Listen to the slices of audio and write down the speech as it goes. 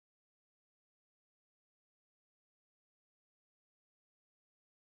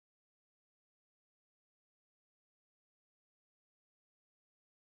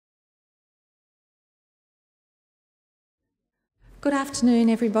Good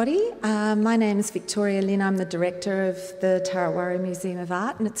afternoon, everybody. My name is Victoria Lynn. I'm the director of the TarraWarra Museum of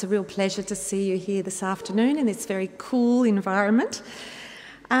Art, and it's a real pleasure to see you here this afternoon in this very cool environment.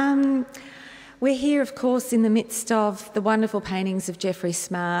 We're here, of course, in the midst of the wonderful paintings of Geoffrey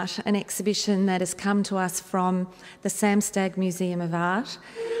Smart, an exhibition that has come to us from the Samstag Museum of Art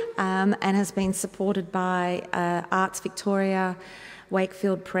and has been supported by Arts Victoria,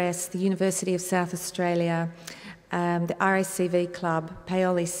 Wakefield Press, the University of South Australia, the RACV Club,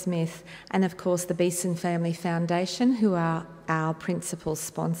 Paoli Smith, and of course the Beeson Family Foundation, who are our principal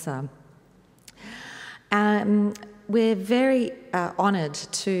sponsor. We're very honoured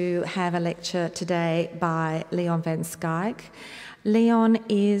to have a lecture today by Leon van Schaik. Leon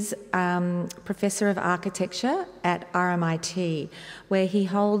is Professor of Architecture at RMIT, where he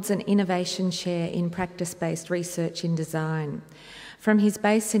holds an innovation chair in practice-based research in design. From his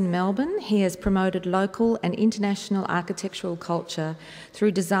base in Melbourne, he has promoted local and international architectural culture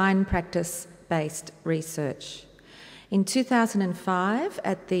through design practice-based research. In 2005,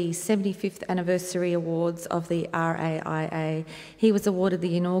 at the 75th Anniversary Awards of the RAIA, he was awarded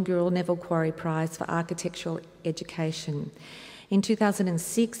the inaugural Neville Quarry Prize for Architectural Education. In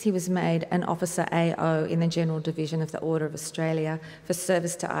 2006, he was made an Officer AO in the General Division of the Order of Australia for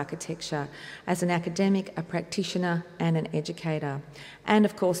service to architecture as an academic, a practitioner and an educator, and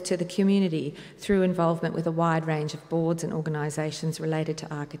of course to the community through involvement with a wide range of boards and organisations related to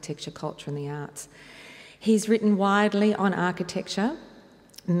architecture, culture and the arts. He's written widely on architecture,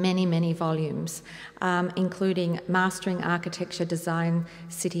 many volumes, including Mastering Architecture, Design,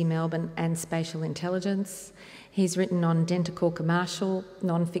 City, Melbourne and Spatial Intelligence. He's written on Dentacorca Marshall,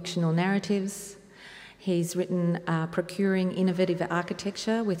 non-fictional narratives. He's written Procuring Innovative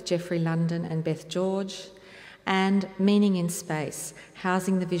Architecture with Geoffrey London and Beth George, and Meaning in Space,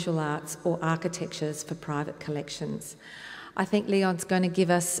 Housing the Visual Arts or Architectures for Private Collections. I think Leon's going to give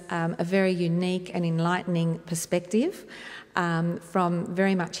us a very unique and enlightening perspective from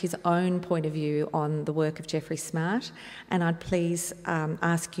very much his own point of view on the work of Geoffrey Smart, and I'd please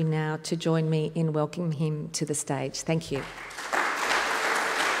ask you now to join me in welcoming him to the stage. Thank you.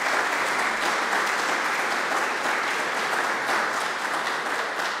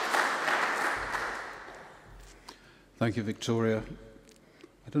 Thank you, Victoria.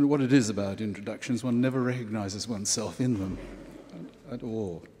 I don't know what it is about introductions. One never recognises oneself in them at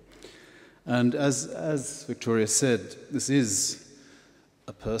all. And as Victoria said, this is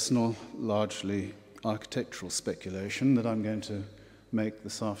a personal, largely architectural speculation that I'm going to make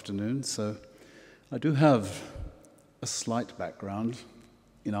this afternoon. So I do have a slight background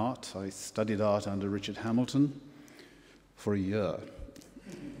in art. I studied art under Richard Hamilton for a year.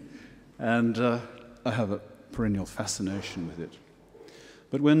 And I have a perennial fascination with it.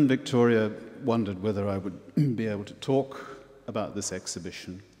 But when Victoria wondered whether I would be able to talk about this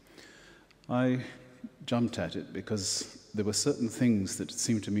exhibition, I jumped at it because there were certain things that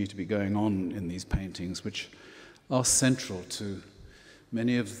seemed to me to be going on in these paintings which are central to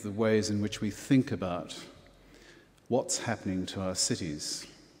many of the ways in which we think about what's happening to our cities.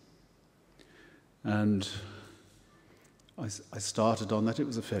 And I started on that. It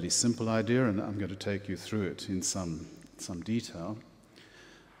was a fairly simple idea, and I'm going to take you through it in some detail.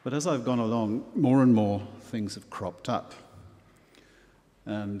 But as I've gone along, more and more things have cropped up.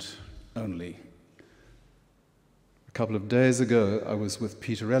 And only a couple of days ago, I was with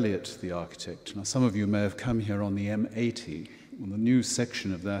Peter Elliott, the architect. Now, some of you may have come here on the M80. Well, the new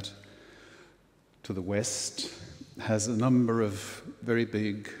section of that to the west has a number of very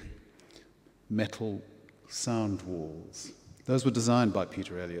big metal sound walls. Those were designed by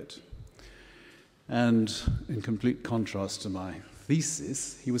Peter Elliott. And in complete contrast to my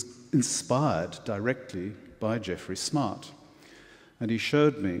thesis, he was inspired directly by Geoffrey Smart. And he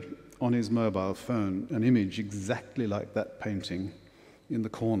showed me on his mobile phone an image exactly like that painting in the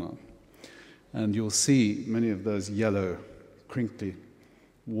corner. And you'll see many of those yellow, crinkly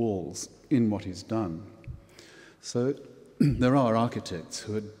walls in what he's done. So there are architects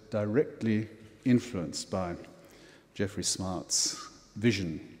who are directly influenced by Geoffrey Smart's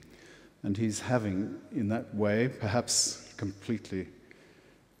vision. And he's having, in that way, perhaps completely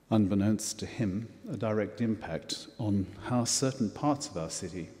unbeknownst to him, a direct impact on how certain parts of our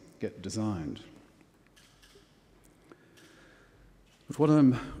city get designed. But what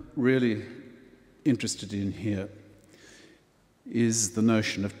I'm really interested in here is the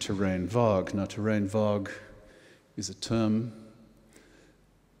notion of terrain vague. Now, terrain vague is a term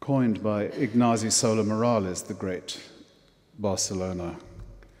coined by Ignasi Sola Morales, the great Barcelona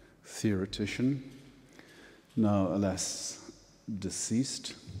theoretician, now, alas,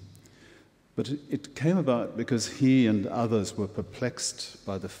 deceased. But it came about because he and others were perplexed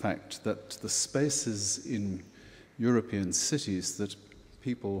by the fact that the spaces in European cities that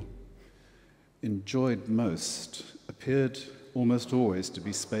people enjoyed most appeared almost always to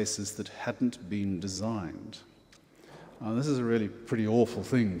be spaces that hadn't been designed. This is a really pretty awful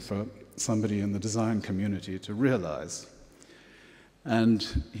thing for somebody in the design community to realize.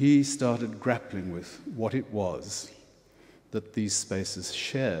 And he started grappling with what it was that these spaces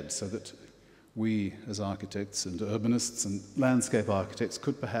shared, so that we as architects and urbanists and landscape architects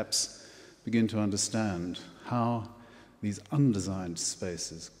could perhaps begin to understand how these undesigned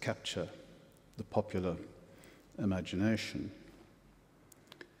spaces capture the popular imagination.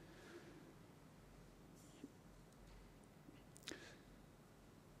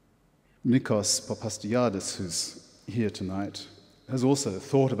 Nikos Papastiadis, who's here tonight, has also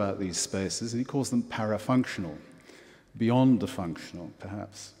thought about these spaces, and he calls them parafunctional, beyond the functional,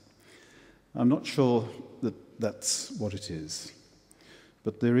 perhaps. I'm not sure that that's what it is,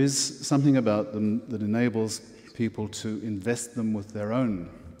 but there is something about them that enables people to invest them with their own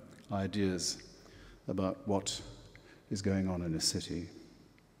ideas about what is going on in a city.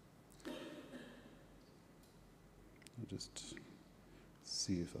 I'll just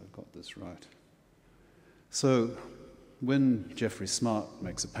see if I've got this right. So, when Geoffrey Smart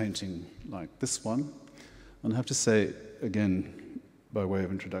makes a painting like this one, and I have to say again, by way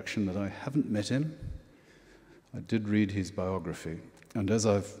of introduction, that I haven't met him. I did read his biography, and as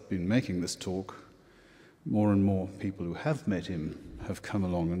I've been making this talk, more and more people who have met him have come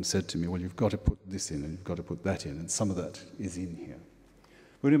along and said to me, well, you've got to put this in and you've got to put that in, and some of that is in here.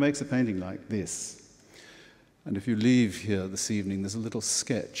 When he makes a painting like this, and if you leave here this evening, there's a little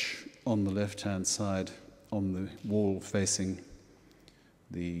sketch on the left-hand side on the wall facing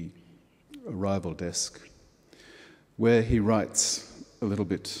the arrival desk, where he writes a little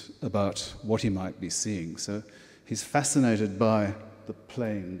bit about what he might be seeing. So he's fascinated by the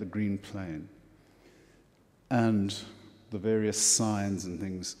plane, the green plane, and the various signs and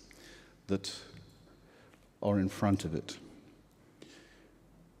things that are in front of it.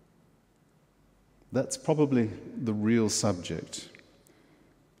 That's probably the real subject.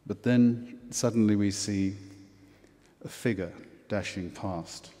 But then suddenly we see a figure dashing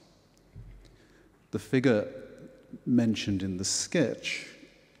past. The figure mentioned in the sketch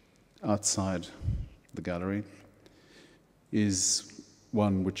outside the gallery is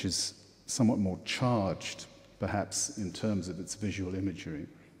one which is somewhat more charged, perhaps in terms of its visual imagery.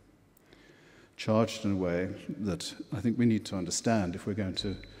 Charged in a way that I think we need to understand if we're going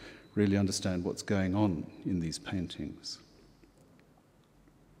to really understand what's going on in these paintings.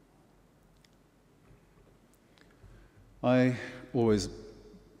 I always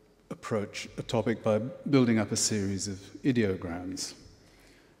approach a topic by building up a series of ideograms.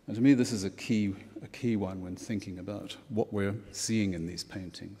 And to me, this is a key one when thinking about what we're seeing in these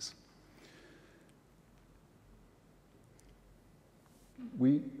paintings.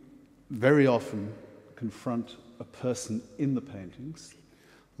 We very often confront a person in the paintings,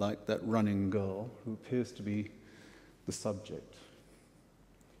 like that running girl who appears to be the subject.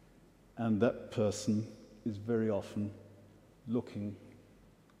 And that person is very often looking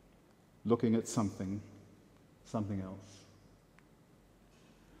at something else.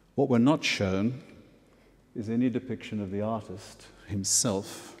 What we're not shown is any depiction of the artist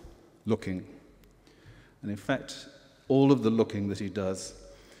himself looking. And in fact, all of the looking that he does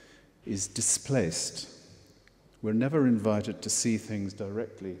is displaced. We're never invited to see things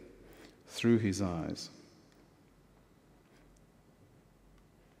directly through his eyes.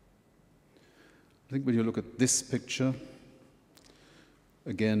 I think when you look at this picture,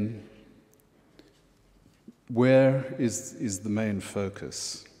 again, where is the main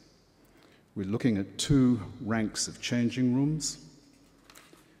focus? We're looking at two ranks of changing rooms,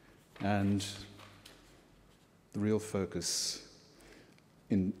 and the real focus,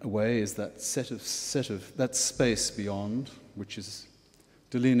 in a way, is that that space beyond, which is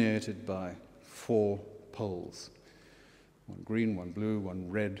delineated by 4 poles: one green, one blue,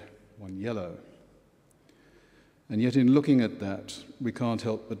 one red, one yellow. And yet, in looking at that, we can't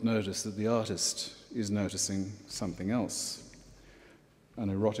help but notice that the artist is noticing something else, an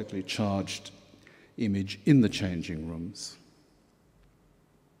erotically charged image in the changing rooms.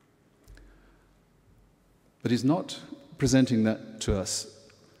 But he's not presenting that to us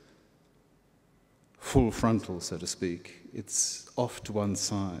full frontal, so to speak. It's off to one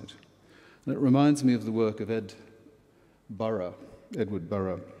side. And it reminds me of the work of Edward Burrough,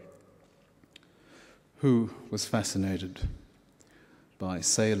 who was fascinated by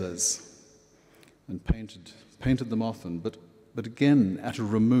sailors and painted them often, but again at a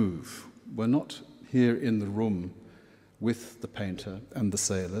remove, were not here in the room with the painter and the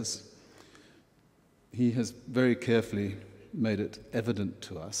sailors. He has very carefully made it evident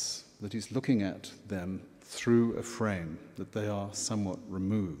to us that he's looking at them through a frame, that they are somewhat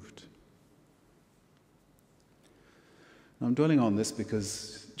removed. I'm dwelling on this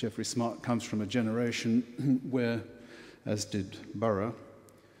because Geoffrey Smart comes from a generation where, as did Burrough,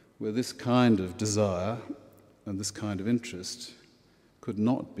 where this kind of desire and this kind of interest could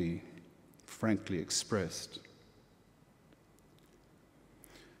not be frankly expressed.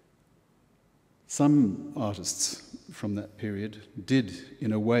 Some artists from that period did,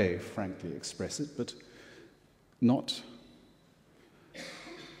 in a way, frankly express it, but not,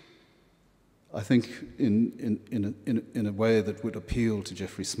 I think, in a way that would appeal to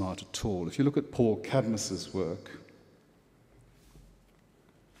Geoffrey Smart at all. If you look at Paul Cadmus's work,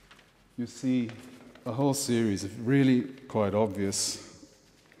 you see a whole series of really quite obvious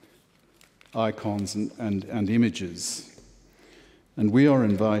icons and images. And we are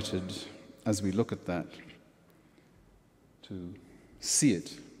invited, as we look at that, to see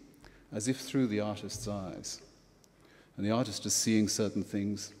it as if through the artist's eyes. And the artist is seeing certain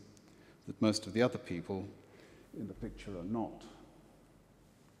things that most of the other people in the picture are not.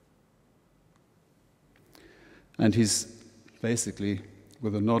 And he's basically,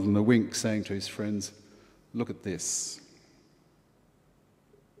 with a nod and a wink, saying to his friends, look at this.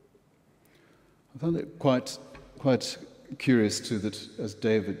 I found it quite curious too that, as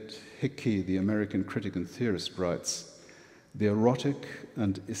David Hickey, the American critic and theorist, writes, the erotic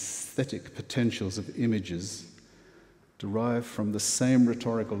and aesthetic potentials of images derive from the same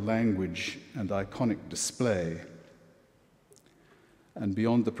rhetorical language and iconic display. And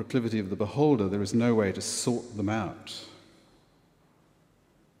beyond the proclivity of the beholder, there is no way to sort them out.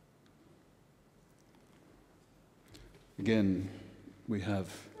 Again, we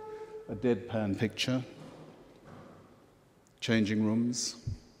have a deadpan picture, changing rooms,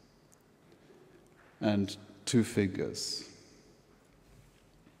 and two figures.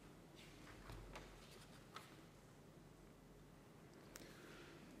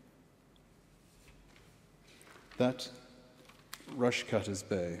 That Rushcutter's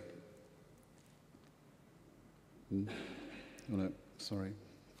Bay,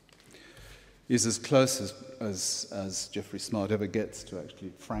 is as close as Geoffrey Smart ever gets to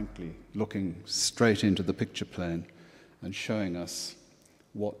actually, frankly, looking straight into the picture plane and showing us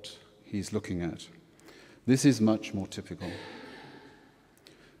what he's looking at. This is much more typical.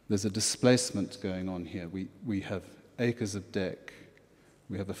 There's a displacement going on here. We have acres of deck,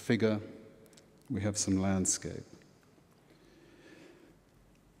 we have a figure, we have some landscape.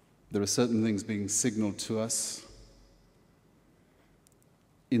 There are certain things being signaled to us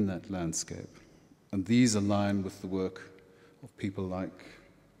in that landscape, and these align with the work of people like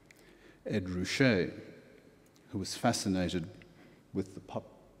Ed Ruscha, who was fascinated with the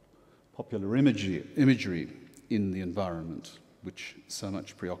popular imagery in the environment, which so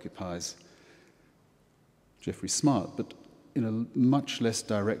much preoccupies Geoffrey Smart, but in a much less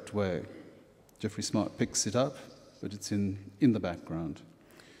direct way. Geoffrey Smart picks it up, but it's in the background.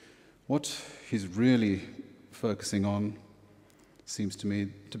 What he's really focusing on seems to me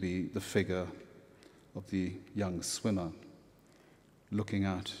to be the figure of the young swimmer looking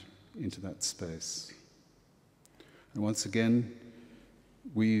out into that space. And once again,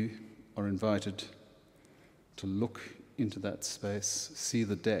 we are invited to look into that space, see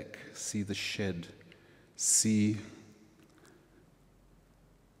the deck, see the shed, see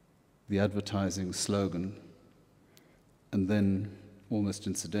the advertising slogan, and then, almost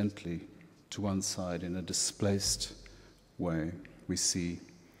incidentally, to one side, in a displaced way, we see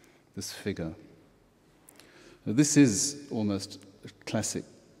this figure. Now, this is almost a classic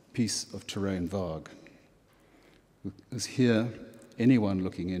piece of terrain vague. Because here, anyone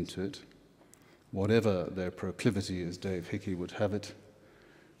looking into it, whatever their proclivity, as Dave Hickey would have it,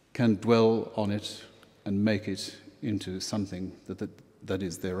 can dwell on it and make it into something that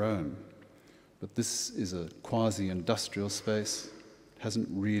is their own. But this is a quasi-industrial space. It hasn't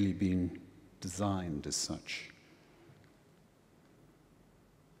really been designed as such.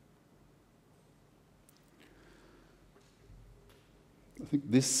 I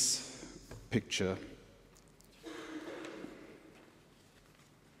think this picture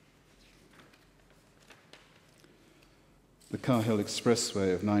the Cahill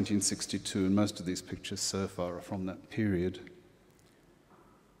Expressway of 1962, and most of these pictures so far are from that period,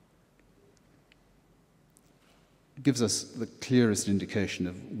 gives us the clearest indication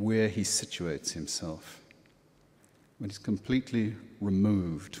of where he situates himself. When he's completely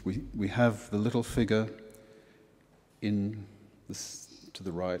removed, we have the little figure in this, to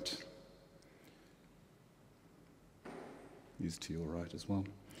the right, is to your right as well.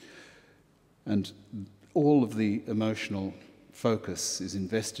 And all of the emotional focus is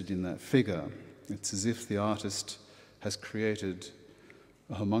invested in that figure. It's as if the artist has created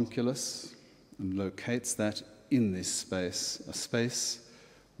a homunculus and locates that in this space, a space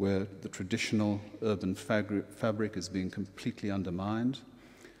where the traditional urban fabric is being completely undermined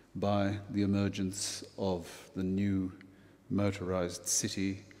by the emergence of the new motorized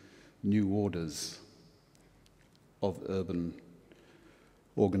city, new orders of urban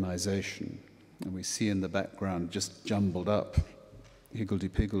organization. And we see in the background, just jumbled up,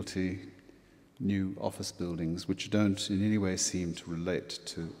 higgledy-piggledy new office buildings which don't in any way seem to relate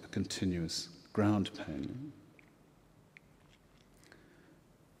to a continuous ground plane.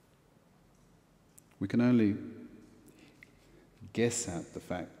 We can only guess at the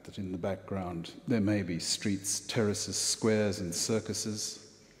fact that in the background there may be streets, terraces, squares, and circuses.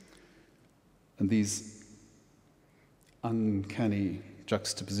 And these uncanny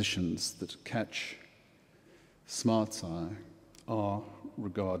juxtapositions that catch Smart's eye are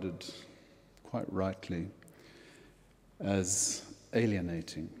regarded quite rightly as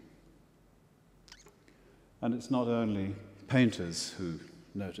alienating. And it's not only painters who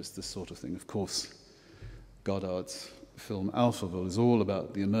notice this sort of thing. Of course, Godard's film Alphaville is all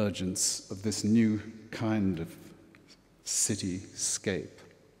about the emergence of this new kind of cityscape.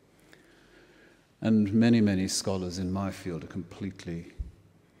 And many, many scholars in my field are completely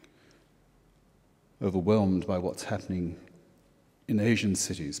overwhelmed by what's happening in Asian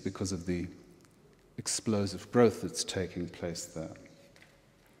cities because of the explosive growth that's taking place there.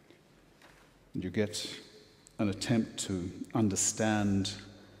 And you get an attempt to understand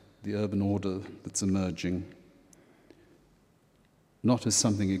the urban order that's emerging, not as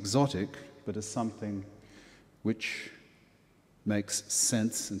something exotic, but as something which makes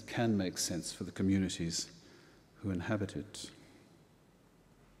sense and can make sense for the communities who inhabit it.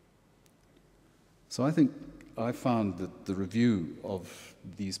 So I think I found that the review of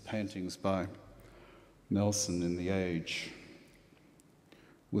these paintings by Nelson in The Age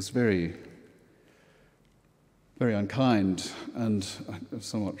was very, very unkind, and I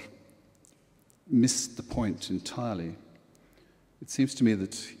somewhat missed the point entirely. It seems to me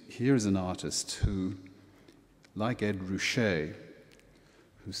that here is an artist who, like Ed Ruscha,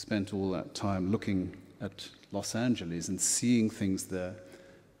 who spent all that time looking at Los Angeles and seeing things there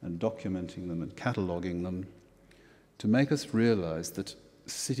and documenting them and cataloging them, to make us realize that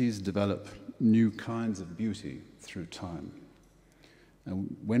cities develop new kinds of beauty through time.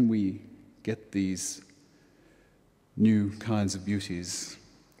 And when we get these new kinds of beauties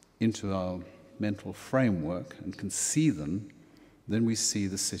into our mental framework and can see them, then we see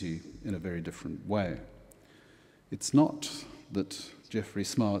the city in a very different way. It's not that Jeffrey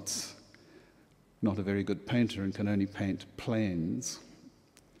Smart's not a very good painter and can only paint plains.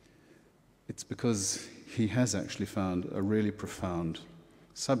 It's because he has actually found a really profound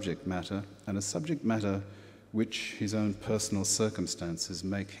subject matter, and a subject matter which his own personal circumstances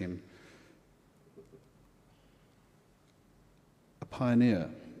make him a pioneer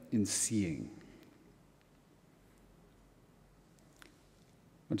in seeing.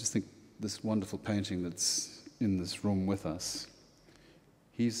 I just think this wonderful painting that's in this room with us,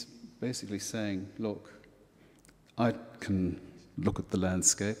 he's basically saying, look, I can look at the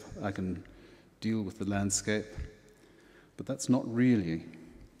landscape, I can deal with the landscape, but that's not really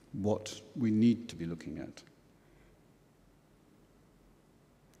what we need to be looking at.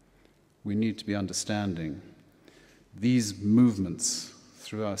 We need to be understanding these movements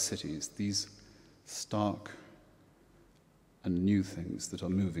through our cities, these stark and new things that are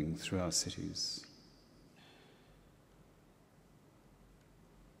moving through our cities.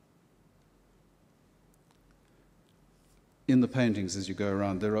 In the paintings, as you go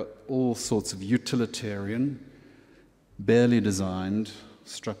around, there are all sorts of utilitarian, barely designed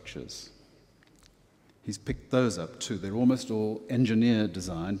structures. He's picked those up too. They're almost all engineer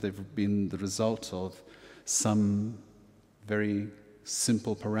designed. They've been the result of some very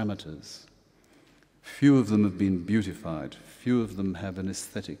simple parameters. Few of them have been beautified. Few of them have an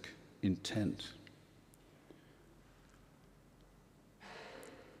aesthetic intent.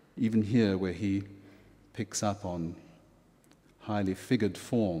 Even here, where he picks up on highly figured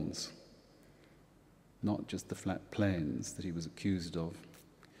forms, not just the flat planes that he was accused of.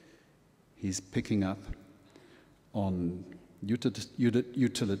 He's picking up on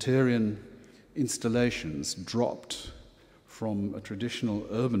utilitarian installations dropped from a traditional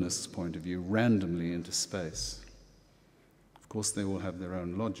urbanist's point of view randomly into space. Of course, they all have their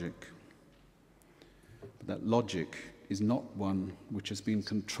own logic, but that logic is not one which has been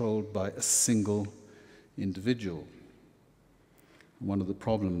controlled by a single individual. One of the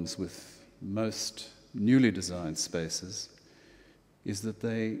problems with most newly designed spaces is that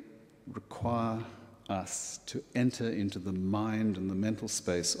they require us to enter into the mind and the mental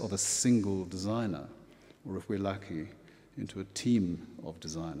space of a single designer, or if we're lucky, into a team of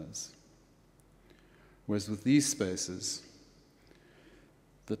designers. Whereas with these spaces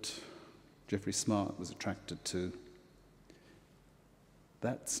that Jeffrey Smart was attracted to,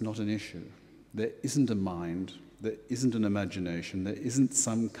 that's not an issue. There isn't a mind, there isn't an imagination, there isn't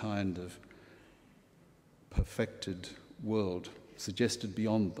some kind of perfected world suggested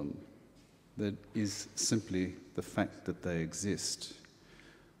beyond them. There is simply the fact that they exist.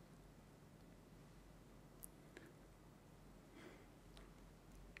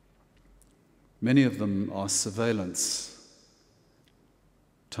 Many of them are surveillance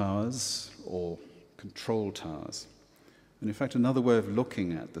towers or control towers. And in fact, another way of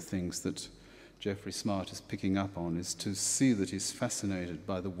looking at the things that Jeffrey Smart is picking up on is to see that he's fascinated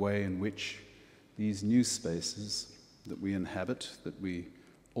by the way in which these new spaces that we inhabit, that we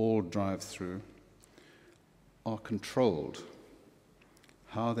all drive through, are controlled,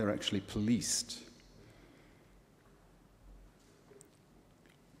 how they're actually policed.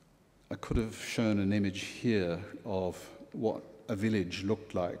 I could have shown an image here of what a village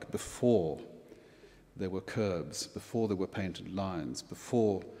looked like before there were curbs, before there were painted lines,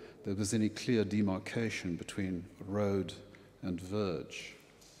 before there was any clear demarcation between road and verge.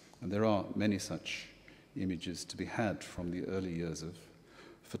 And there are many such images to be had from the early years of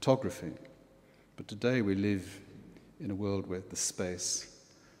photography. But today we live in a world where the space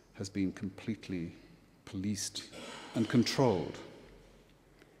has been completely policed and controlled.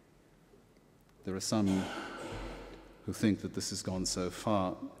 There are some who think that this has gone so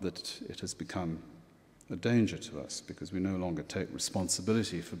far that it has become a danger to us because we no longer take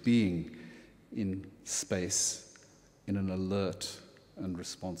responsibility for being in space in an alert and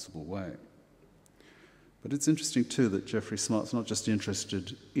responsible way. But it's interesting too that Jeffrey Smart's not just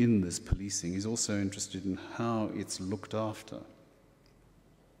interested in this policing, he's also interested in how it's looked after.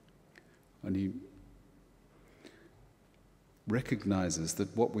 And he recognizes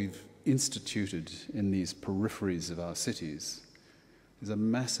that what we've instituted in these peripheries of our cities is a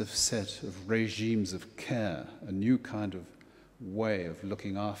massive set of regimes of care, a new kind of way of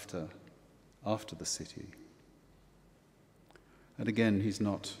looking after the city. And again, he's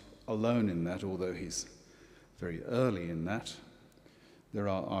not alone in that, although he's very early in that. There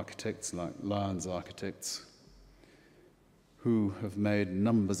are architects like Lyons Architects who have made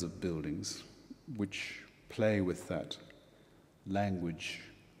numbers of buildings which play with that language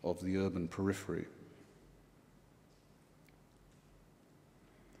of the urban periphery.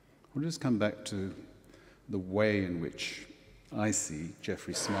 We'll just come back to the way in which I see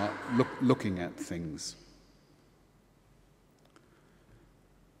Jeffrey Smart looking at things.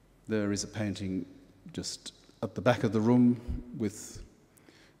 There is a painting just at the back of the room with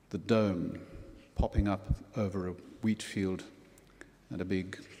the dome popping up over a wheat field and a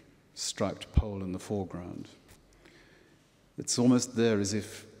big striped pole in the foreground. It's almost there as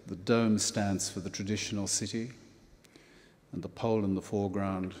if the dome stands for the traditional city and the pole in the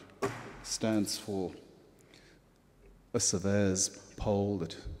foreground stands for a surveyor's pole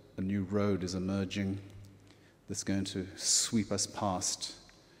that a new road is emerging that's going to sweep us past,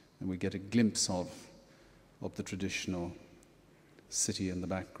 and we get a glimpse of the traditional city in the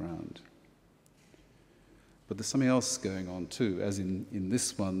background. But there's something else going on too, as in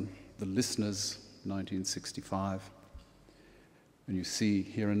this one, The Listeners, 1965. And you see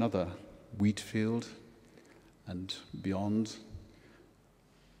here another wheat field, and beyond,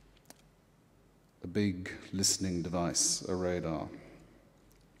 a big listening device, a radar,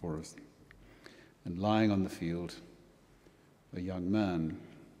 and lying on the field, a young man.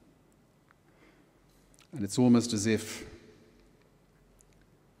 And it's almost as if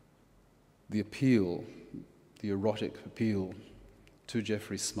the appeal, the erotic appeal to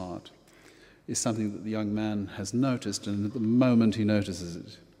Jeffrey Smart is something that the young man has noticed, and at the moment he notices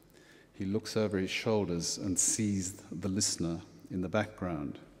it, he looks over his shoulders and sees the listener in the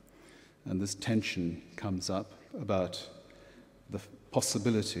background. And this tension comes up about the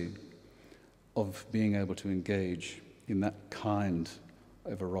possibility of being able to engage in that kind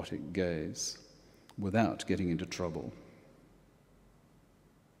of erotic gaze without getting into trouble.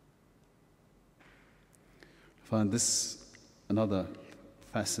 I find this another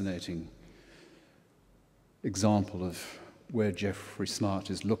fascinating example of where Jeffrey Smart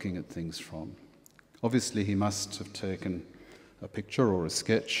is looking at things from. Obviously, he must have taken a picture or a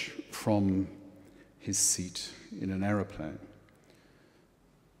sketch from his seat in an aeroplane.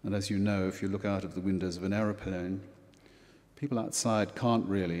 And as you know, if you look out of the windows of an aeroplane, people outside can't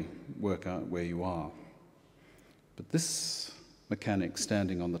really work out where you are. But this mechanic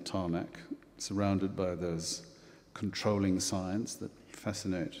standing on the tarmac, surrounded by those controlling signs that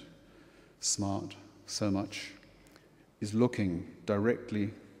fascinate smart so much, is looking directly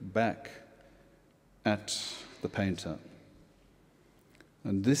back at the painter.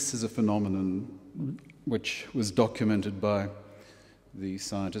 And this is a phenomenon which was documented by the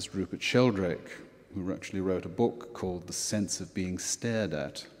scientist Rupert Sheldrake, who actually wrote a book called The Sense of Being Stared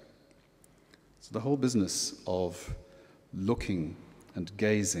At. So the whole business of looking and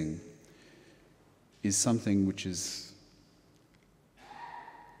gazing is something which is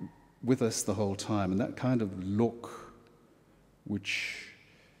with us the whole time, and that kind of look, which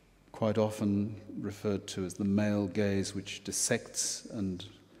quite often referred to as the male gaze, which dissects and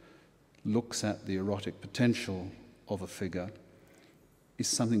looks at the erotic potential of a figure, is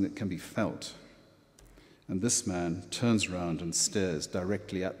something that can be felt. And this man turns around and stares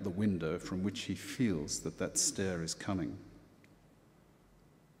directly at the window from which he feels that that stare is coming.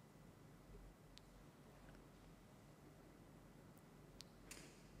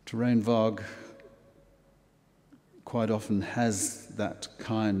 Terrain vague quite often has that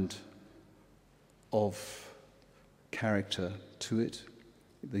kind of character to it.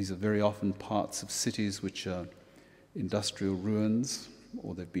 These are very often parts of cities which are industrial ruins,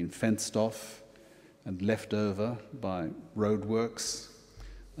 or they've been fenced off and left over by roadworks.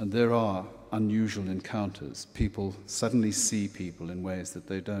 And there are unusual encounters. People suddenly see people in ways that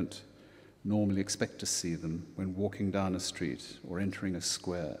they don't normally expect to see them when walking down a street or entering a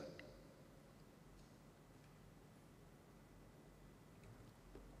square.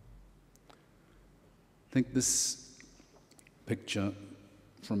 I think this picture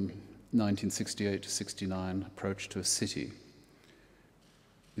from 1968 to 69, Approach to a City,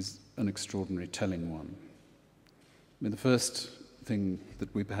 is an extraordinary telling one. I mean, the first thing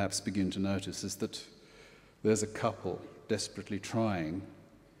that we perhaps begin to notice is that there's a couple desperately trying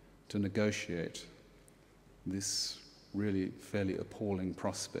to negotiate this really fairly appalling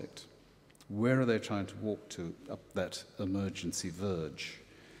prospect. Where are they trying to walk to up that emergency verge?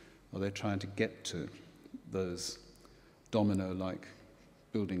 Are they trying to get to those domino-like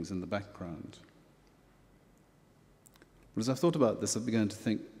buildings in the background? But as I've thought about this, I've begun to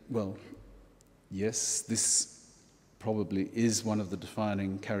think, well, yes, this probably is one of the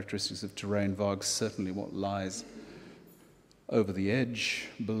defining characteristics of terrain vague. Certainly what lies over the edge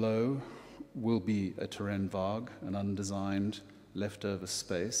below will be a terrain vague, an undesigned, leftover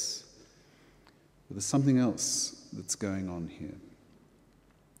space. But there's something else that's going on here.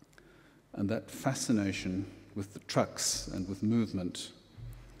 And that fascination with the trucks and with movement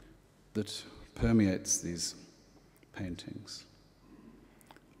that permeates these paintings.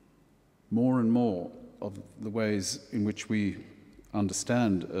 More and more of the ways in which we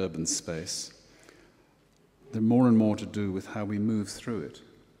understand urban space, they're more and more to do with how we move through it.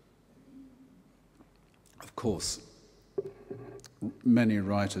 Of course, many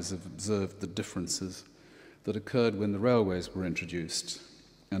writers have observed the differences that occurred when the railways were introduced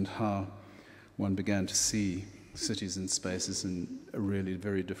and how one began to see cities and spaces in a really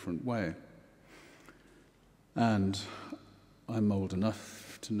very different way. And I'm old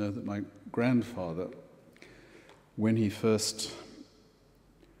enough to know that my grandfather, when he first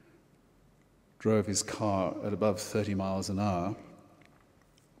drove his car at above 30 miles an hour,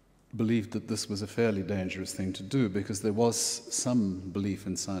 believed that this was a fairly dangerous thing to do because there was some belief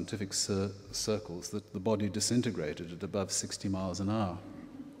in scientific circles that the body disintegrated at above 60 miles an hour.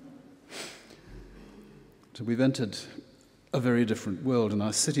 So we've entered a very different world, and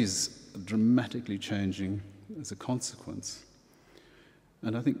our cities are dramatically changing as a consequence.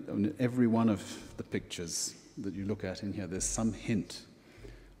 And I think in every one of the pictures that you look at in here, there's some hint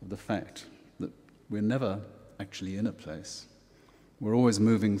of the fact that we're never actually in a place. We're always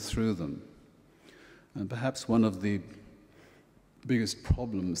moving through them. And perhaps one of the biggest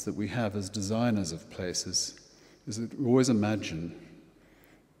problems that we have as designers of places is that we always imagine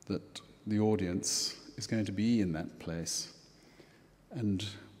that the audience is going to be in that place and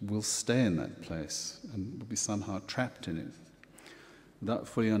will stay in that place and will be somehow trapped in it without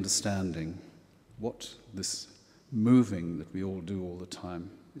fully understanding what this moving that we all do all the time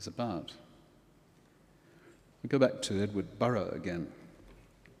is about. We go back to Edward Burrough again.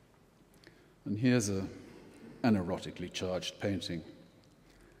 And here's an erotically charged painting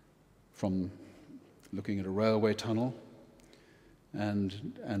from looking at a railway tunnel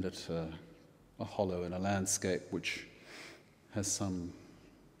and at a hollow in a landscape which has some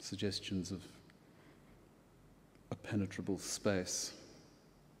suggestions of a penetrable space.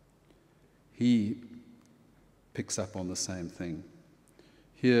 He picks up on the same thing.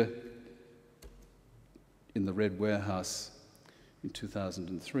 Here, in the Red Warehouse in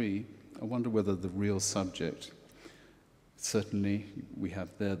 2003, I wonder whether the real subject, certainly we have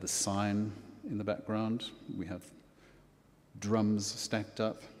there the sign in the background, we have drums stacked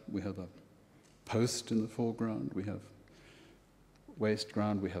up, we have a post in the foreground, we have waste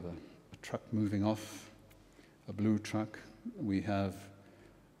ground, we have a truck moving off, a blue truck, we have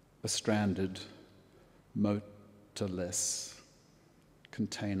a stranded, motorless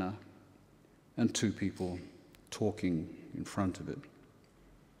container, and two people talking in front of it.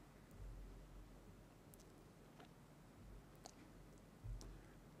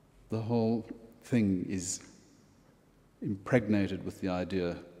 The whole thing is impregnated with the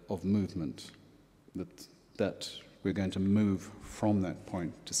idea of movement, that we're going to move from that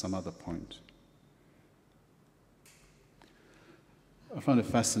point to some other point. I find it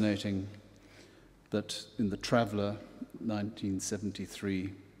fascinating that in The Traveller,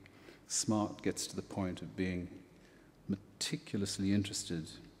 1973, Smart gets to the point of being meticulously interested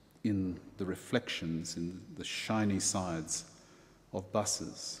in the reflections, in the shiny sides of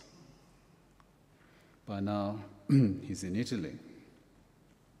buses. By now, he's in Italy.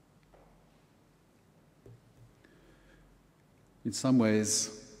 In some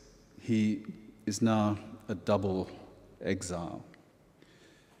ways, he is now a double exile.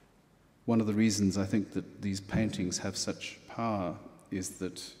 One of the reasons I think that these paintings have such power is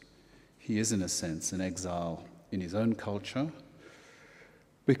that he is, in a sense, an exile in his own culture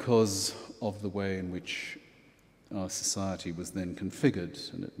because of the way in which our society was then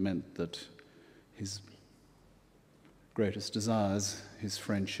configured, and it meant that his greatest desires, his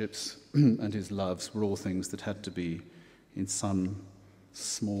friendships, and his loves were all things that had to be, in some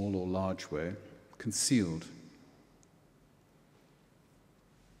small or large way, concealed.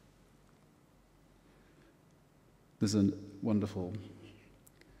 There's a wonderful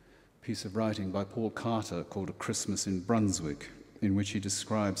piece of writing by Paul Carter called A Christmas in Brunswick, in which he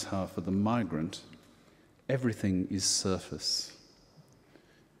describes how, for the migrant, everything is surface.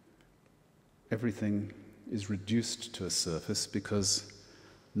 Everything is reduced to a surface because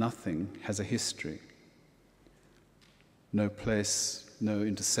nothing has a history. No place, no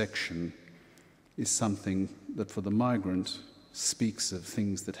intersection is something that for the migrant speaks of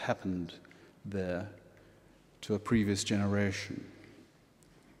things that happened there to a previous generation,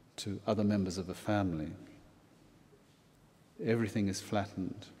 to other members of a family. Everything is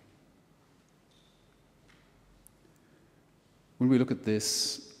flattened. When we look at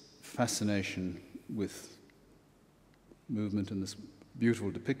this fascination with movement and this beautiful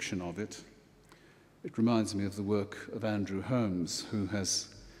depiction of it, it reminds me of the work of Andrew Holmes, who has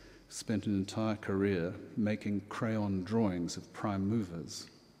spent an entire career making crayon drawings of prime movers,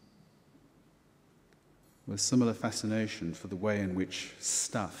 with a similar fascination for the way in which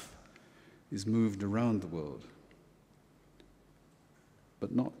stuff is moved around the world,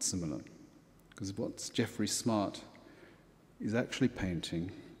 but not similar, because what Geoffrey Smart is actually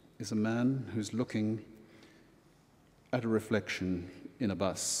painting is a man who's looking at a reflection in a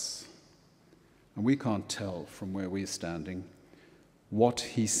bus, and we can't tell from where we're standing what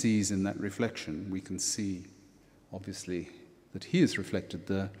he sees in that reflection. We can see, obviously, that he is reflected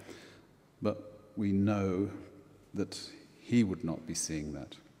there, but we know that he would not be seeing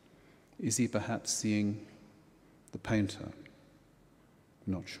that. Is he perhaps seeing the painter?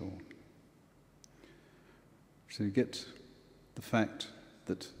 Not sure. So you get the fact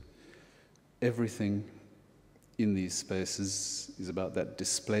that everything in these spaces is about that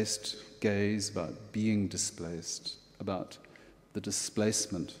displaced gaze, about being displaced, about the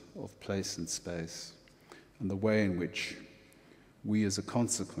displacement of place and space, and the way in which we as a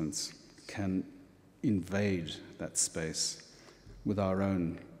consequence can invade that space with our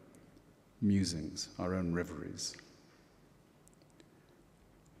own musings, our own reveries.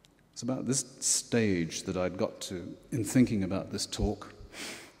 It's about this stage that I'd got to in thinking about this talk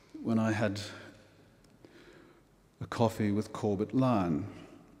when I had a coffee with Corbett Lyon,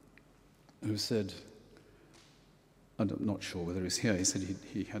 who said, I'm not sure whether he's here, he said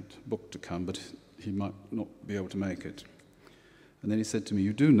he had booked to come, but he might not be able to make it. And then he said to me,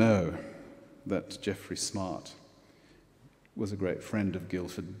 you do know that Geoffrey Smart was a great friend of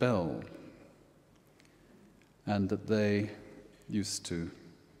Guildford Bell, and that they used to,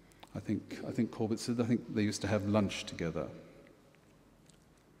 I think Corbett said, I think they used to have lunch together.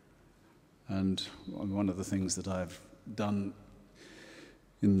 And one of the things that I've done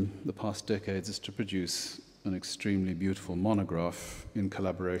in the past decades is to produce an extremely beautiful monograph in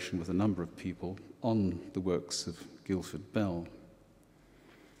collaboration with a number of people on the works of Guildford Bell.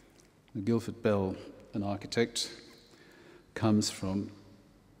 Guildford Bell an architect comes from,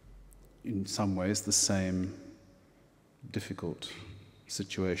 in some ways, the same difficult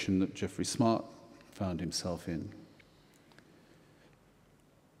situation that Jeffrey Smart found himself in.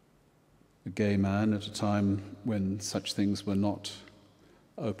 A gay man at a time when such things were not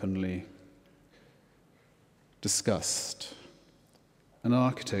openly discussed. An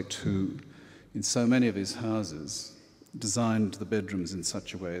architect who, in so many of his houses, designed the bedrooms in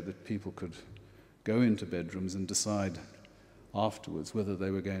such a way that people could go into bedrooms and decide afterwards whether they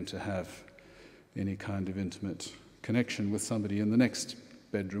were going to have any kind of intimate connection with somebody in the next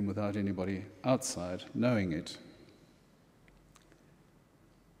bedroom without anybody outside knowing it.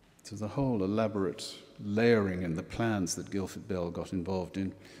 So the whole elaborate layering in the plans that Guildford Bell got involved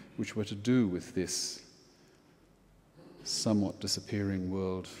in, which were to do with this somewhat disappearing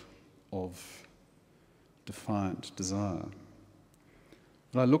world of defiant desire.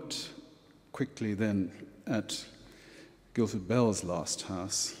 But I looked quickly then at Guildford Bell's last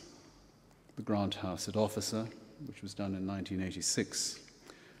house, the Grant House at Officer, which was done in 1986,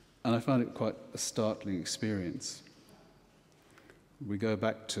 and I found it quite a startling experience. We go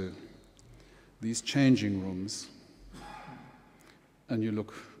back to these changing rooms, and you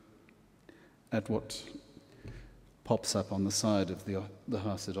look at what pops up on the side of the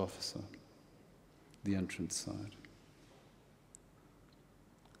house at Officer, the entrance side.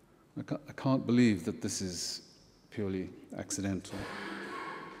 I can't believe that this is purely accidental.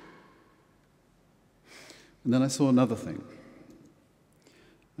 And then I saw another thing.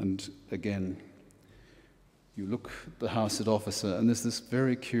 And again, you look at the house at Officer, and there's this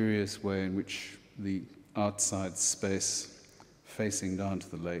very curious way in which the outside space facing down to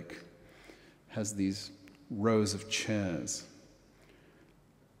the lake has these rows of chairs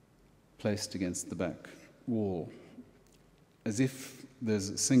placed against the back wall, as if there's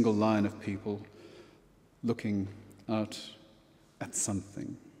a single line of people looking out at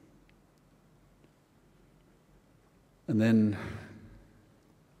something. And then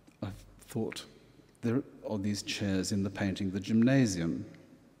I thought, there are these chairs in the painting, the gymnasium,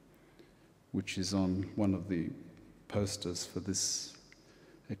 which is on one of the posters for this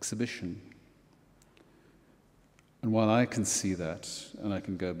exhibition. And while I can see that, and I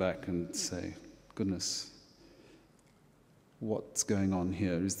can go back and say, goodness, what's going on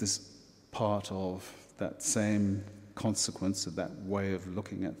here? Is this part of that same consequence of that way of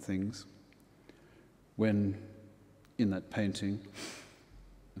looking at things? When in that painting,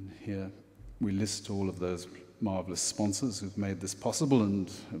 and here we list all of those marvelous sponsors who've made this possible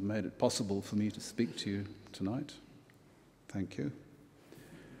and have made it possible for me to speak to you tonight. Thank you.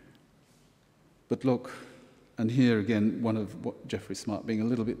 But look, and here again, one of what Jeffrey Smart being a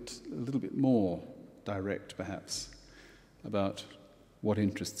little bit more direct, perhaps, about what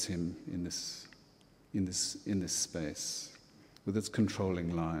interests him in this space, with its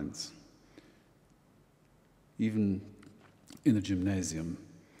controlling lines. Even in the gymnasium,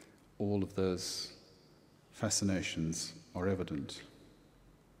 all of those fascinations are evident.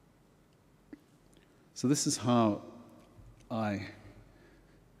 So this is how I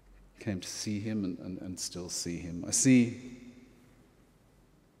came to see him and still see him. I see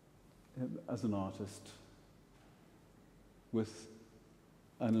him as an artist with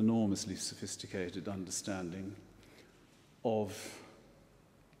an enormously sophisticated understanding of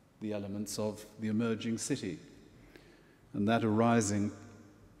the elements of the emerging city, and that arising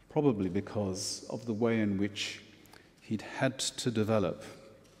probably because of the way in which he'd had to develop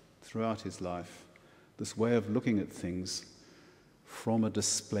throughout his life this way of looking at things from a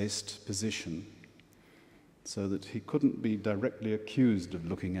displaced position, so that he couldn't be directly accused of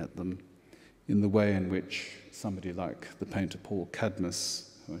looking at them in the way in which somebody like the painter Paul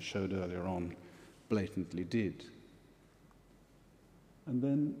Cadmus, who I showed earlier on, blatantly did. And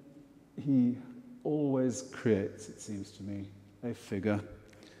then he always creates, it seems to me, a figure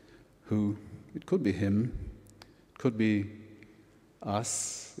who, it could be him, it could be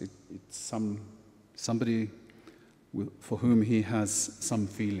us, it's somebody for whom he has some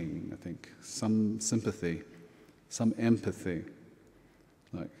feeling, I think, some sympathy, some empathy.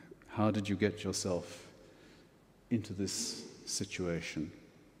 Like, how did you get yourself into this situation?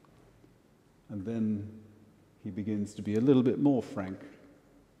 And then he begins to be a little bit more frank,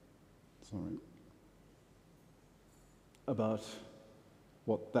 about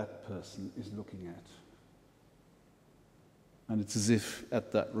what that person is looking at. And it's as if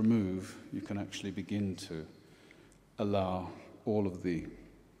at that remove you can actually begin to allow all of the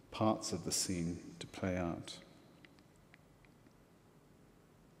parts of the scene to play out.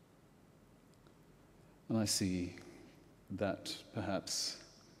 And I see that perhaps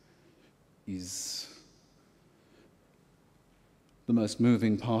is the most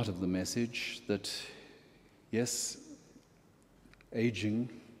moving part of the message, that yes, aging,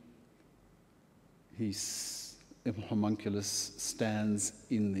 homunculus stands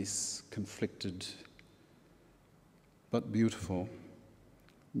in this conflicted but beautiful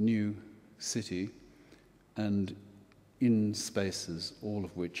new city, and in spaces, all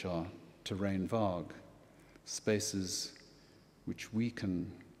of which are terrain vague, spaces which we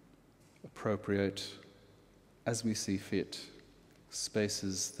can appropriate as we see fit,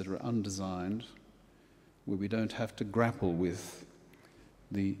 spaces that are undesigned, where we don't have to grapple with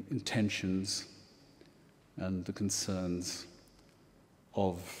the intentions and the concerns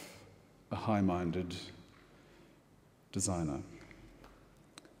of a high-minded designer.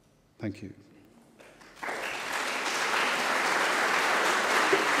 Thank you.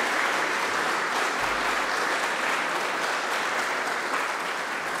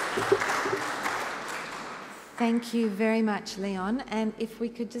 Thank you very much, Leon. And if we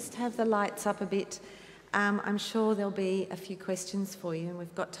could just have the lights up a bit, I'm sure there'll be a few questions for you, and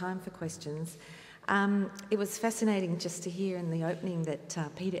we've got time for questions. It was fascinating just to hear in the opening that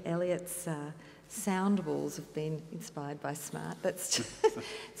Peter Elliott's sound walls have been inspired by Smart. That's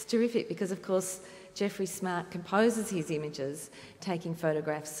it's terrific, because of course Jeffrey Smart composes his images taking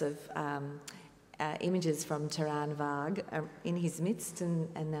photographs of images from terrain vague in his midst,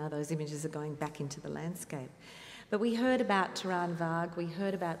 and now those images are going back into the landscape. But we heard about terrain vague, we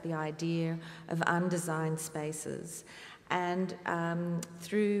heard about the idea of undesigned spaces, and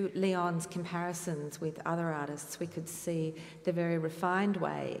through Leon's comparisons with other artists, we could see the very refined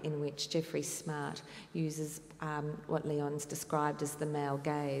way in which Jeffrey Smart uses what Leon's described as the male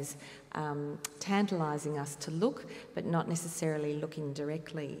gaze, tantalising us to look, but not necessarily looking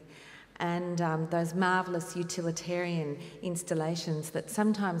directly. And those marvellous utilitarian installations that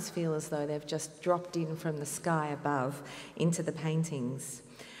sometimes feel as though they've just dropped in from the sky above into the paintings.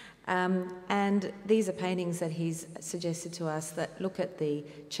 And these are paintings that he's suggested to us that look at the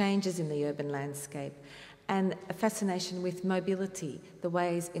changes in the urban landscape and a fascination with mobility, the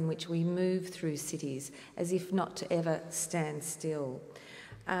ways in which we move through cities as if not to ever stand still.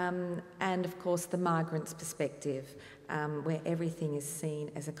 And of course the migrant's perspective, where everything is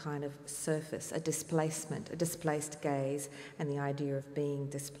seen as a kind of surface, a displacement, a displaced gaze, and the idea of being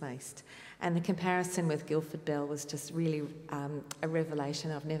displaced. And the comparison with Guildford Bell was just really a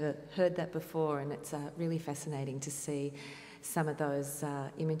revelation. I've never heard that before, and it's really fascinating to see some of those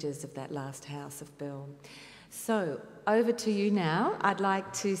images of that last house of Bell. So, over to you now. I'd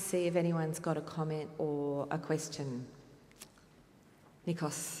like to see if anyone's got a comment or a question.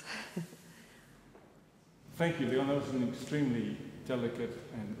 Nikos. Thank you, Leon. That was an extremely delicate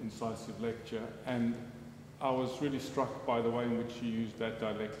and incisive lecture, and I was really struck by the way in which you used that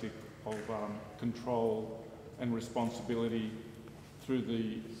dialectic of control and responsibility through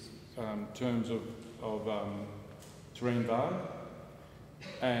the terms of terrain vague,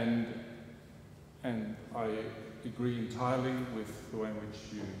 and I agree entirely with the way in which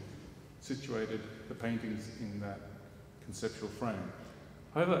you situated the paintings in that conceptual frame.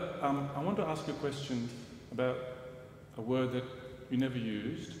 However, I want to ask you a question about a word that you never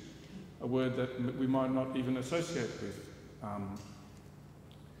used, a word that we might not even associate with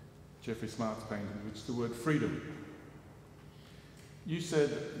Jeffrey Smart's painting, which is the word freedom. You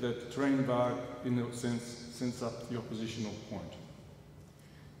said that terrain vague, in a sense, sends up the oppositional point,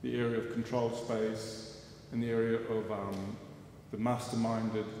 the area of controlled space and the area of the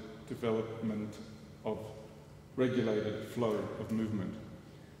masterminded development of regulated flow of movement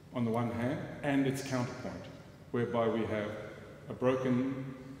on the one hand, and its counterpoint, whereby we have a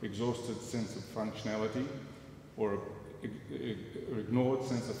broken, exhausted sense of functionality, or an ignored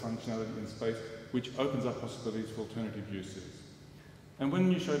sense of functionality in space, which opens up possibilities for alternative uses. And when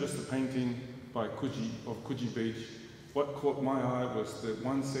you showed us the painting by Coogee Beach, what caught my eye was the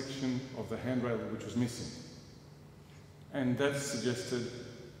one section of the handrail which was missing. And that suggested,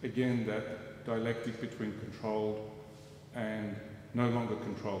 again, that dialectic between controlled and no longer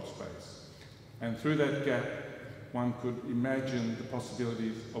controlled space. And through that gap, one could imagine the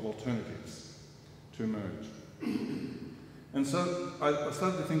possibilities of alternatives to emerge. And so I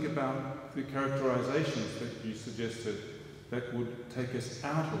started to think about the characterizations that you suggested that would take us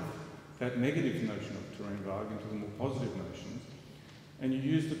out of that negative notion of terrain vague into the more positive notions. And you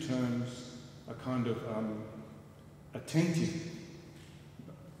used the terms a kind of attentive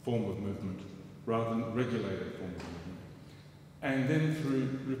form of movement rather than regulated form of movement. And then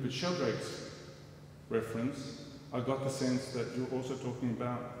through Rupert Sheldrake's reference, I got the sense that you're also talking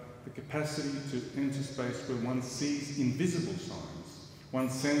about the capacity to enter space where one sees invisible signs. One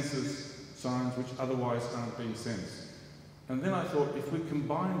senses signs which otherwise aren't being sensed. And then I thought, if we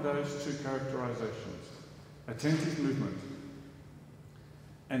combine those two characterizations, attentive movement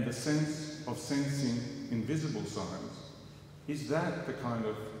and the sense of sensing invisible signs, is that the kind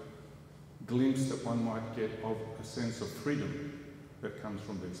of glimpse that one might get of a sense of freedom that comes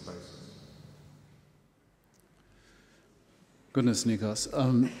from these spaces? Goodness, Nikos.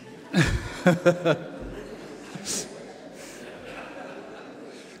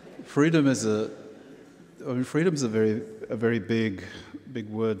 Freedom is freedom's a very big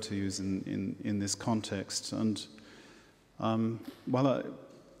word to use in this context. And while I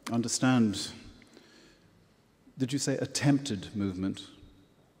understand, did you say attempted movement?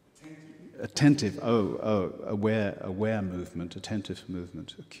 Attentive. Aware movement, attentive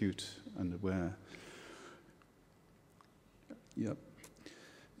movement, acute and aware. Yep.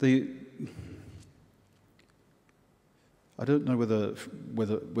 I don't know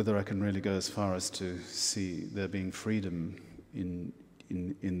whether I can really go as far as to see there being freedom in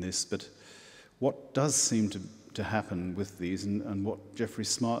this, but what does seem to happen with these, and what Jeffrey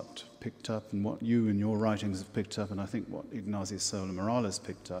Smart picked up, and what you in your writings have picked up, and I think what Ignacio Sola Morales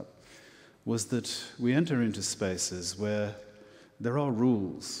picked up, was that we enter into spaces where there are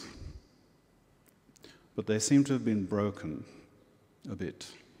rules, but they seem to have been broken a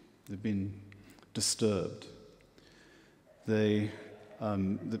bit. They've been disturbed. They've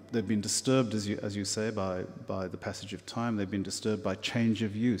been disturbed, as you say, by the passage of time. They've been disturbed by change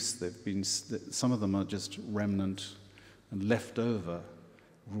of use. Some of them are just remnant and leftover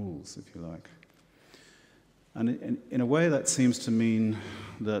rules, if you like. And in a way, that seems to mean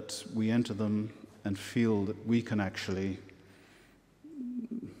that we enter them and feel that we can actually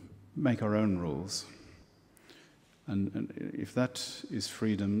make our own rules. And if that is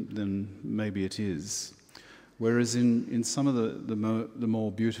freedom, then maybe it is. Whereas in some of the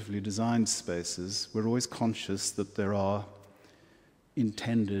more beautifully designed spaces, we're always conscious that there are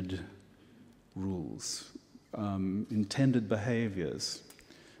intended rules, intended behaviors,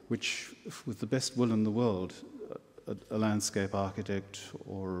 which, with the best will in the world, a landscape architect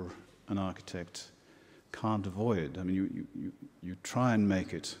or an architect can't avoid. I mean, you try and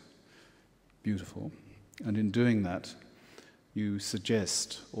make it beautiful, and in doing that, you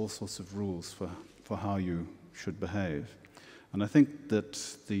suggest all sorts of rules for how you should behave. And I think that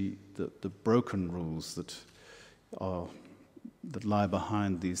the broken rules that lie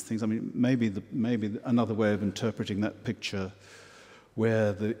behind these things, I mean, maybe another way of interpreting that picture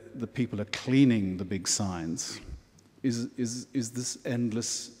where the people are cleaning the big signs is this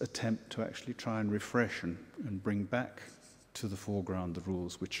endless attempt to actually try and refresh and bring back to the foreground the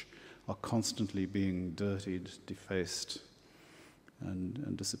rules which are constantly being dirtied, defaced,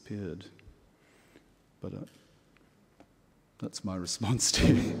 and disappeared. But that's my response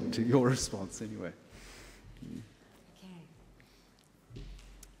to your response, anyway. Okay.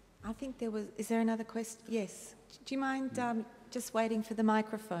 I think there was... Is there another question? Yes. Do you mind just waiting for the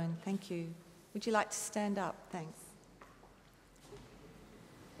microphone? Thank you. Would you like to stand up? Thanks.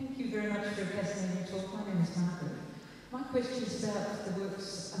 Thank you very much for a fascinating talk. My name is Margaret. My question is about the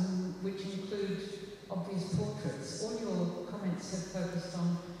works which include obvious portraits. All your comments have focused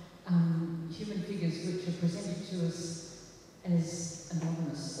on human figures which are presented to us as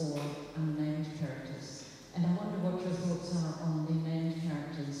anonymous or unnamed characters. And I wonder what your thoughts are on the named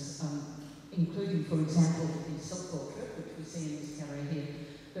characters, including, for example, the self-portrait, which we see in this gallery here,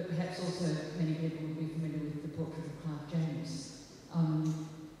 but perhaps also many people will be familiar with the portrait of Clark James.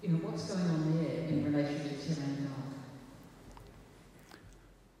 What's going on there in relation to TWMA?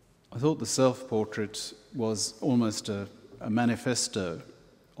 I thought the self-portrait was almost a manifesto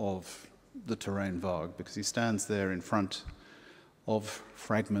of the terrain vague, because he stands there in front of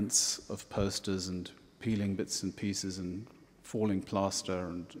fragments of posters and peeling bits and pieces and falling plaster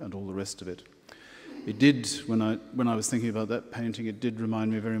and all the rest of it. It did, when I was thinking about that painting, it did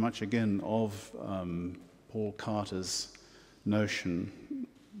remind me very much again of Paul Carter's notion,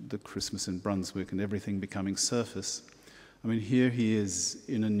 the Christmas in Brunswick and everything becoming surface. I mean, here he is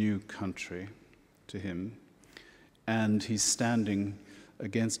in a new country to him, and he's standing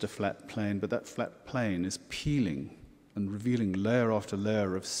against a flat plane, but that flat plane is peeling and revealing layer after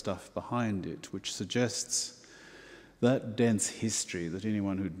layer of stuff behind it, which suggests that dense history that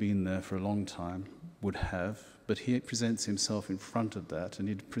anyone who'd been there for a long time would have, but he presents himself in front of that, and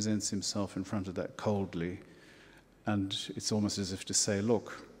he presents himself in front of that coldly, and it's almost as if to say,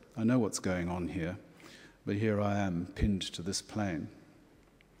 look, I know what's going on here, but here I am pinned to this plane.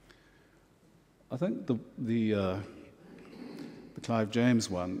 I think the Clive James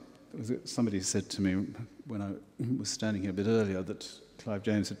one, somebody said to me when I was standing here a bit earlier that Clive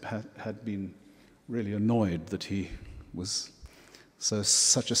James had been really annoyed that he was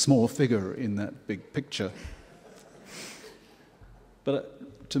such a small figure in that big picture.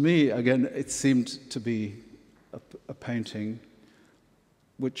 But to me, again, it seemed to be a painting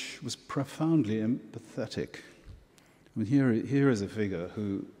which was profoundly empathetic. I mean, here is a figure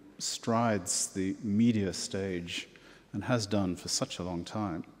who strides the media stage and has done for such a long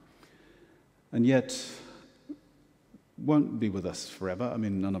time, and yet won't be with us forever. I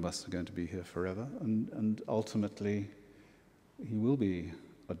mean, none of us are going to be here forever, and ultimately he will be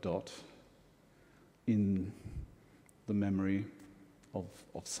a dot in the memory of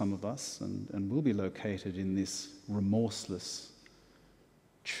some of us, and will be located in this remorseless,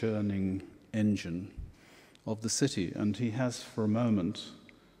 churning engine of the city. And he has, for a moment,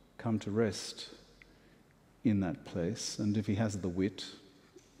 come to rest in that place, and if he has the wit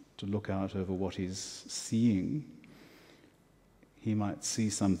to look out over what he's seeing, he might see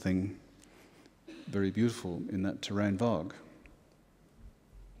something very beautiful in that terrain vague.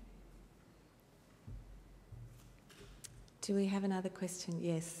 Do we have another question?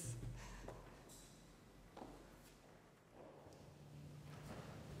 Yes.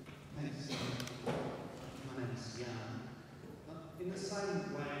 Thanks. My name is Jan. In the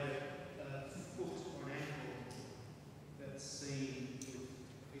same way that a foot or an ankle that's seen with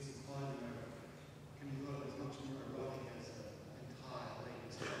a piece of clothing can be thought of as much more erotic as an entire leg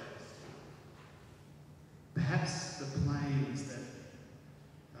exposed. Perhaps the planes that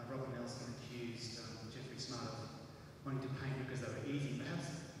Robert Nelson accused Jeffrey Smart of wanting to paint because they were easy. Perhaps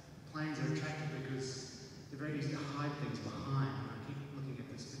planes are attractive because they're very easy to hide things behind. I keep looking at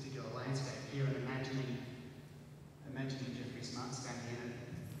this particular landscape here and imagining Jeffrey Smart standing in it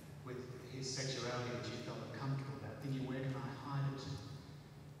with his sexuality, which he felt comfortable about, thinking, where can I hide it?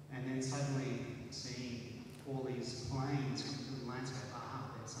 And then suddenly seeing all these planes come through the landscape,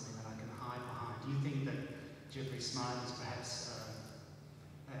 there's something that I can hide behind. Do you think that Jeffrey Smart is perhaps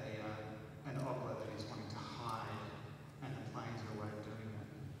an opera that he's wanting to hide, and the planes are a way of doing that?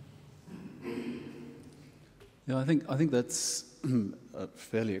 Yeah, I think that's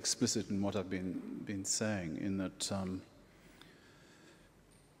fairly explicit in what I've been saying, in that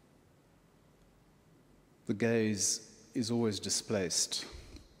the gaze is always displaced,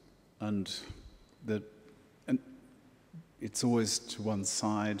 and it's always to one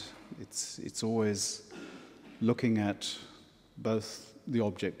side. It's always looking at both the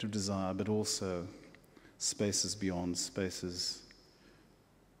object of desire, but also spaces beyond, spaces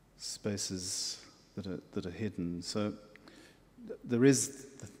that are hidden. So there is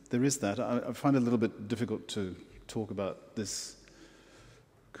that. I find it a little bit difficult to talk about this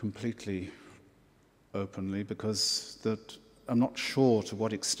completely openly, because I'm not sure to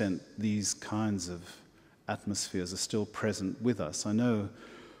what extent these kinds of atmospheres are still present with us. I know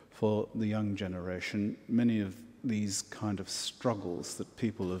for the young generation, many of these kind of struggles that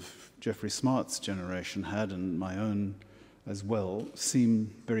people of Jeffrey Smart's generation had, and my own as well,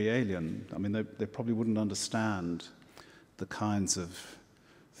 seem very alien. I mean, they probably wouldn't understand the kinds of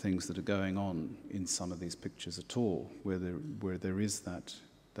things that are going on in some of these pictures at all, where there is that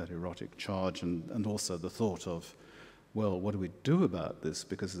erotic charge, and also the thought of, well, what do we do about this,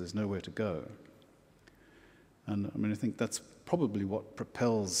 because there's nowhere to go. And I mean, I think that's probably what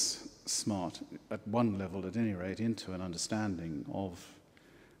propels Smart, at one level at any rate, into an understanding of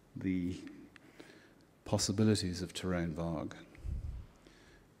the possibilities of terrain vague.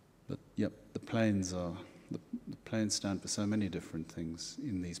 But yep, the planes stand for so many different things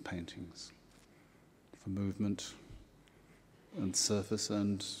in these paintings, for movement and surface,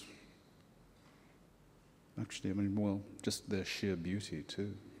 and actually, I mean, well, just their sheer beauty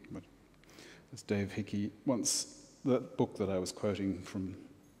too. But as Dave Hickey once, that book that I was quoting from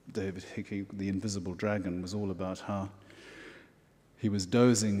David Hickey, The Invisible Dragon, was all about how he was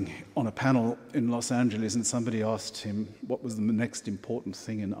dozing on a panel in Los Angeles, and somebody asked him what was the next important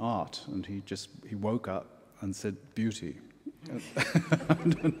thing in art, and he woke up and said, beauty.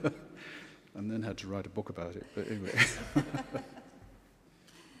 And then had to write a book about it, but anyway.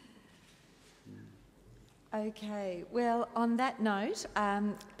 Okay, well, on that note,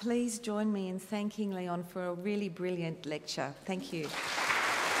 please join me in thanking Leon for a really brilliant lecture. Thank you.